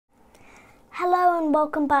Hello and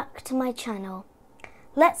welcome back to my channel.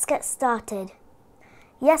 Let's get started.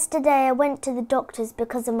 Yesterday I went to the doctor's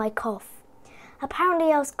because of my cough.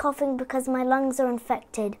 Apparently I was coughing because my lungs are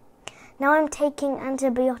infected. Now I'm taking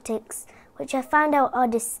antibiotics, which I found out are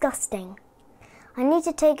disgusting. I need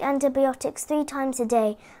to take antibiotics 3 times a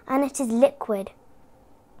day and it is liquid.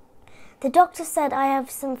 The doctor said I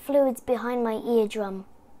have some fluids behind my eardrum.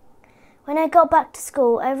 When I got back to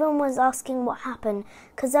school, everyone was asking what happened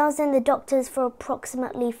because I was in the doctor's for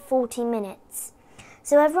approximately 40 minutes.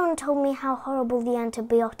 So everyone told me how horrible the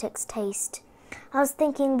antibiotics taste. I was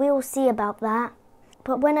thinking we'll see about that.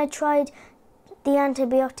 But when I tried the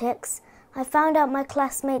antibiotics, I found out my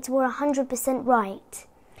classmates were 100% right.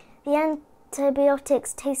 The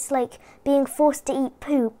antibiotics taste like being forced to eat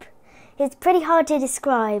poop. It's pretty hard to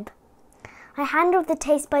describe. I handled the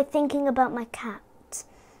taste by thinking about my cat.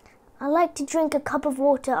 I like to drink a cup of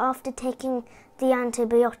water after taking the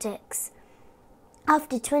antibiotics.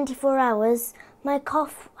 After 24 hours, my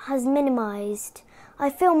cough has minimized. I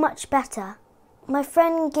feel much better. My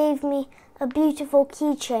friend gave me a beautiful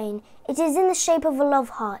keychain. It is in the shape of a love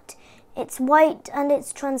heart. It's white and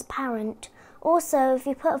it's transparent. Also, if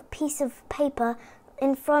you put a piece of paper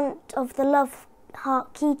in front of the love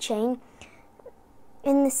heart keychain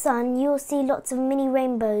in the sun, you'll see lots of mini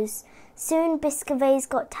rainbows. Soon Biscuit's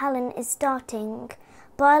Got Talent is starting,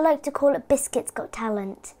 but I like to call it Biscuits Got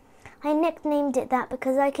Talent. I nicknamed it that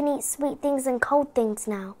because I can eat sweet things and cold things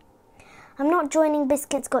now. I'm not joining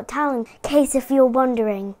Biscuits Got Talent, in case if you're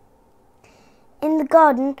wondering. In the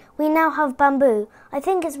garden, we now have bamboo. I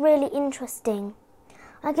think it's really interesting.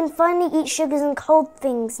 I can finally eat sugars and cold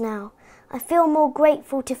things now. I feel more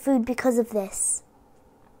grateful to food because of this.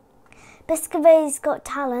 Biscuit's Got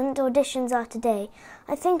Talent auditions are today.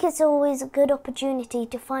 I think it's always a good opportunity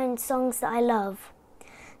to find songs that I love.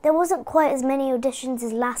 There wasn't quite as many auditions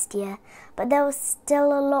as last year, but there was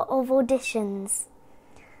still a lot of auditions.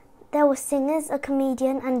 There were singers, a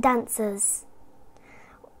comedian and dancers.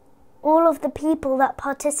 All of the people that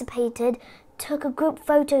participated took a group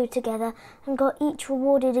photo together and got each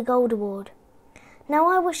rewarded a gold award. Now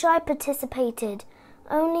I wish I participated.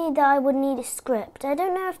 Only that I would need a script. I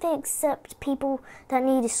don't know if they accept people that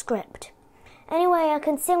need a script. Anyway, I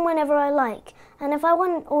can sing whenever I like, and if I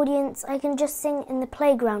want an audience, I can just sing in the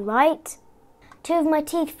playground, right? 2 of my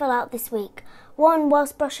teeth fell out this week. One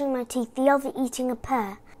whilst brushing my teeth, the other eating a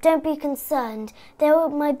pear. Don't be concerned, they were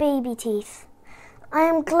my baby teeth. I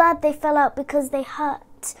am glad they fell out because they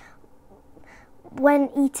hurt when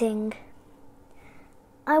eating.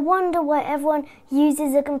 I wonder why everyone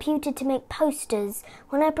uses a computer to make posters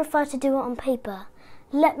when I prefer to do it on paper.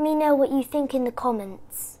 Let me know what you think in the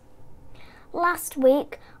comments. Last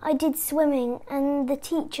week I did swimming and the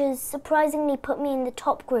teachers surprisingly put me in the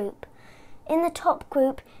top group. In the top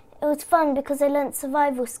group it was fun because I learnt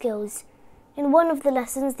survival skills. In one of the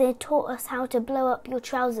lessons they taught us how to blow up your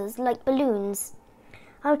trousers like balloons.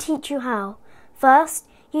 I'll teach you how. First,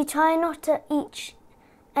 you tie a knot at each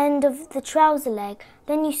end of the trouser leg,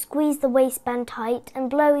 then you squeeze the waistband tight and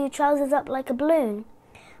blow your trousers up like a balloon.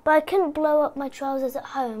 But I couldn't blow up my trousers at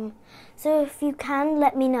home, so if you can,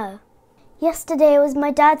 let me know. Yesterday was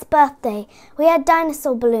my dad's birthday. We had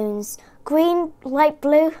dinosaur balloons, green, light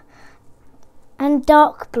blue and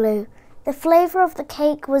dark blue. The flavour of the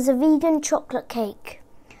cake was a vegan chocolate cake.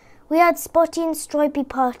 We had spotty and stripy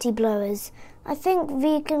party blowers. I think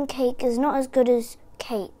vegan cake is not as good as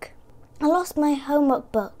cake. I lost my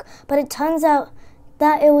homework book, but it turns out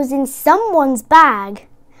that it was in someone's bag.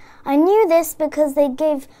 I knew this because they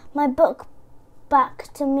gave my book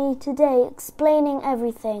back to me today, explaining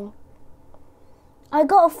everything. I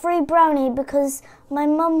got a free brownie because my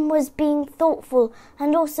mum was being thoughtful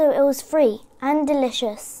and also it was free and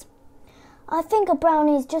delicious. I think a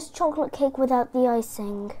brownie is just chocolate cake without the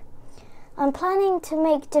icing. I'm planning to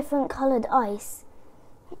make different coloured ice.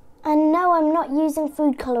 And no, I'm not using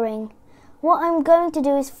food colouring. What I'm going to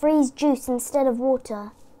do is freeze juice instead of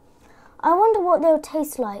water. I wonder what they'll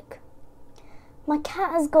taste like. My cat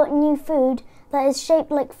has got new food that is shaped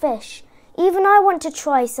like fish. Even I want to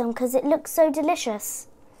try some because it looks so delicious.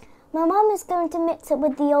 My mum is going to mix it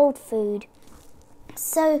with the old food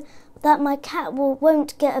so that my cat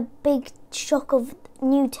won't get a big shock of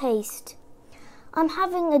new taste. I'm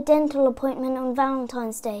having a dental appointment on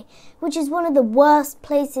Valentine's Day, which is one of the worst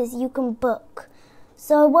places you can book,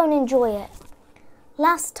 so I won't enjoy it.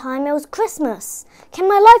 Last time it was Christmas. Can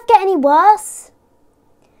my life get any worse?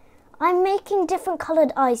 I'm making different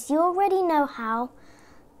coloured ice. You already know how.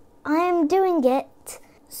 I am doing it,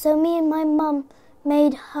 so me and my mum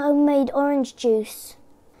made homemade orange juice.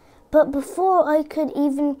 But before I could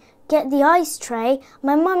even get the ice tray,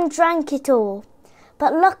 my mum drank it all.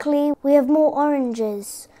 But luckily we have more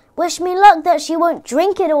oranges. Wish me luck that she won't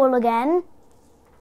drink it all again.